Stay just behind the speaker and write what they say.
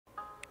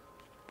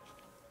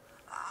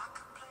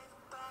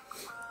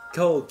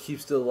Cold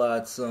keeps the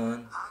lights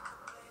on.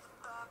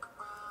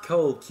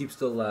 Cold keeps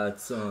the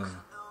lights on.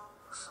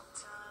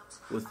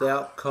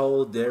 Without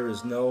cold, there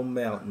is no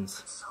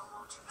mountains.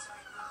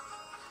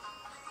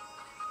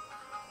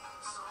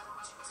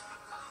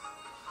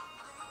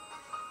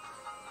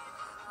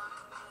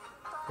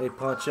 Hey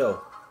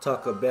Poncho,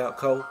 talk about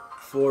cold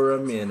for a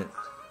minute.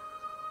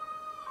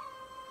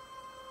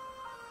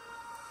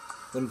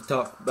 Let me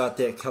talk about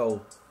that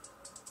cold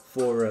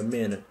for a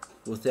minute.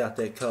 Without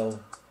that cold,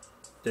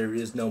 there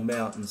is no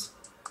mountains.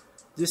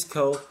 This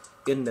cold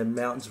in the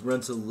mountains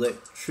runs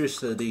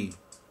electricity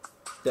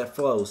that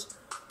flows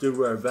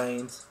through our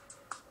veins,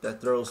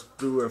 that throws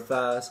through our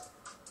thighs,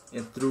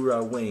 and through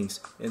our wings,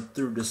 and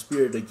through the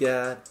Spirit of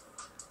God.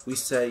 We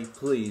say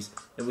please,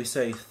 and we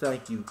say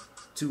thank you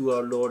to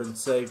our Lord and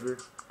Savior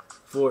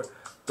for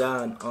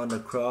dying on the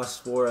cross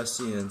for our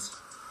sins.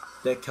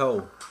 That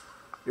cold,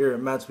 it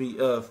reminds me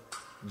of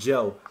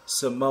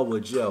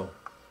Samoa Joe,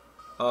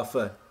 off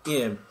of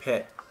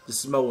Impact, the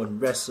Samoan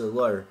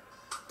wrestler.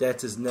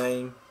 That's his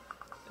name,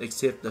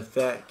 except the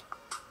fact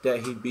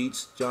that he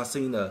beats John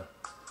Cena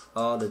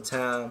all the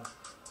time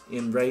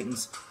in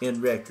ratings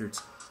and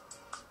records.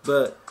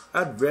 But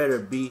I'd rather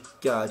be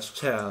God's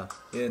child,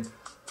 and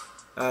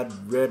I'd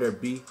rather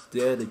be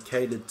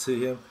dedicated to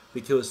Him,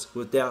 because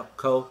without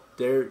cold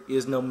there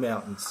is no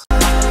mountains.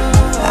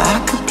 I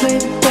could play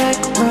the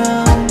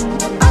background.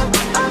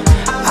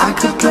 I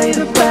could play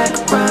the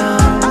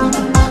background.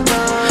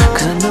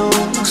 'Cause I know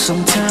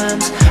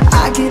sometimes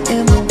I get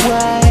in the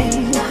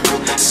way.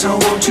 So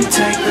won't you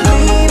take the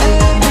lead?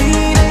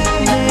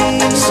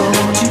 So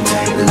won't you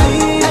take the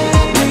lead?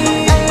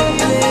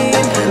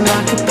 And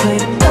I could play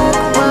the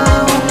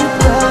background.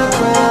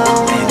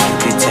 And you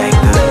could take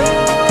the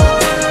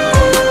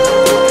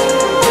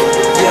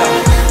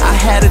I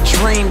had a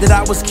dream that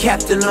I was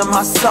captain of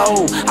my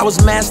soul. I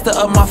was master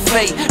of my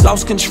fate,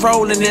 lost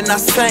control and then I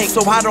sank.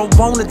 So I don't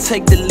wanna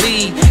take the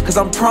lead, 'cause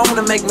I'm prone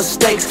to make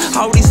mistakes.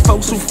 All these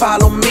folks who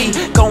follow me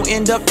gon'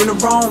 end up in the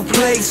wrong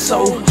place.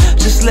 So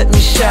just let me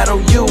shadow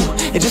you,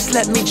 and just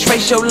let me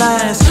trace your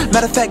lines.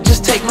 Matter of fact,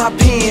 just take my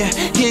pen,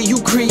 here you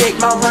create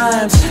my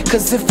rhymes.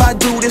 'Cause if I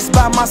do this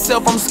by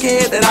myself, I'm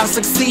scared that I'll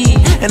succeed,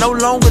 and no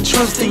longer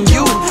trust in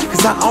you,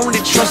 'cause I only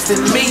trust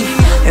in me.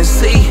 And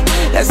see,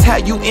 that's how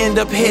you end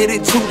up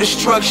headed to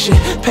destruction,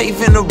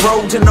 paving the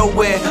road to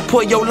nowhere.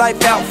 Pour your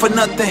life out for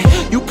nothing.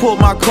 You pull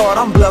my card,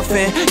 I'm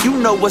bluffing. You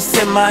know what's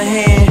in my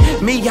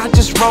hand. Me, I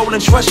just roll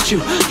and trust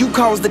you. You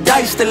cause the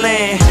dice to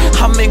land.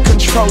 I'm in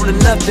control of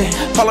nothing.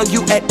 Follow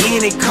you at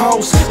any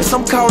cost. And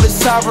some call it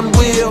sovereign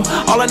will.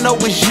 All I know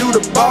is you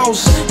the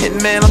boss.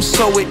 And man, I'm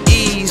so at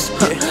ease.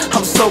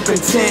 I'm so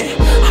content.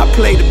 I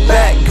play the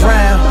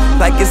background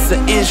like it's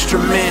an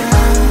instrument.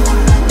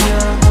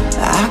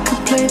 I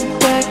could play the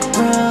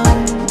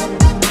background.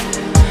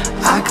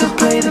 I could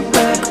play the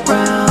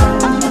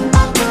background.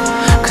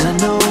 'Cause I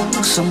know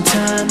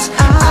sometimes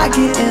I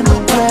get in the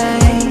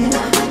way.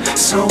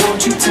 So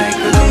won't you take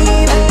the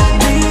lead?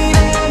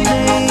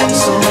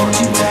 So won't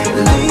you take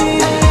the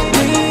lead?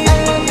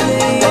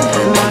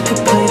 And I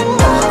could play the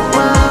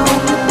background.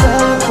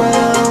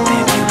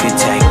 And you could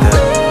take the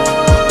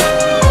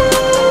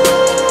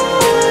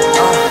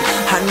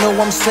I know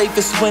I'm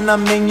safest when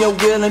I'm in your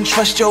will and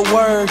trust your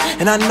word.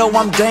 And I know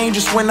I'm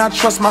dangerous when I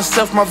trust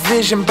myself, my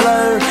vision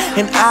blurred.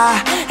 And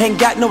I ain't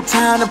got no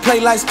time to play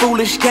life's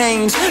foolish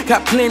games.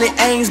 Got plenty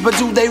aims, but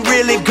do they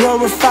really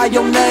glorify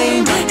your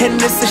name?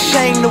 And it's a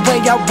shame the way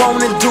I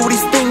wanna do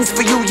these things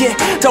for you. Yeah,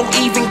 don't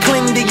even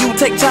cling to you,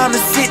 take time to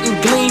sit and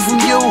glean from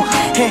you.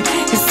 And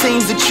it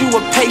seems that you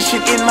are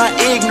patient in my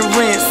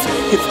ignorance.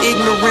 If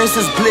ignorance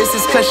is bliss,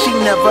 it's 'cause she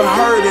never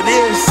heard of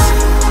this.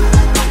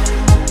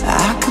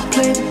 I could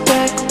play the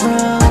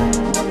background.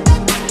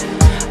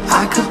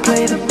 I could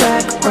play the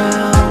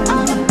background.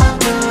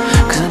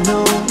 'Cause I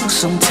know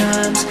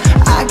sometimes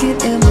I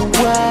get in the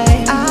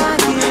way.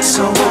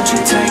 So won't you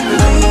take the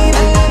lead?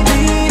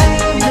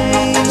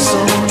 So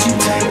won't you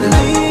take the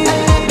lead?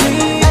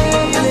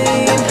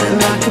 And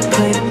I could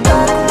play the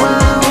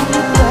background.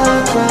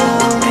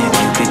 And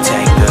you could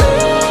take the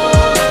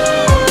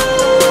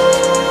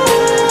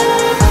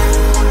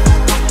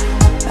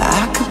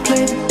I could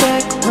play the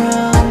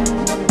background.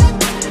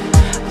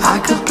 I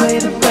could play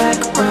the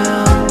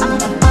background.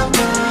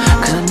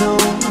 'Cause I know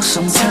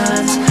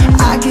sometimes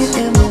I get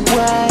in the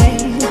way.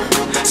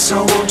 So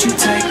won't you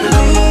take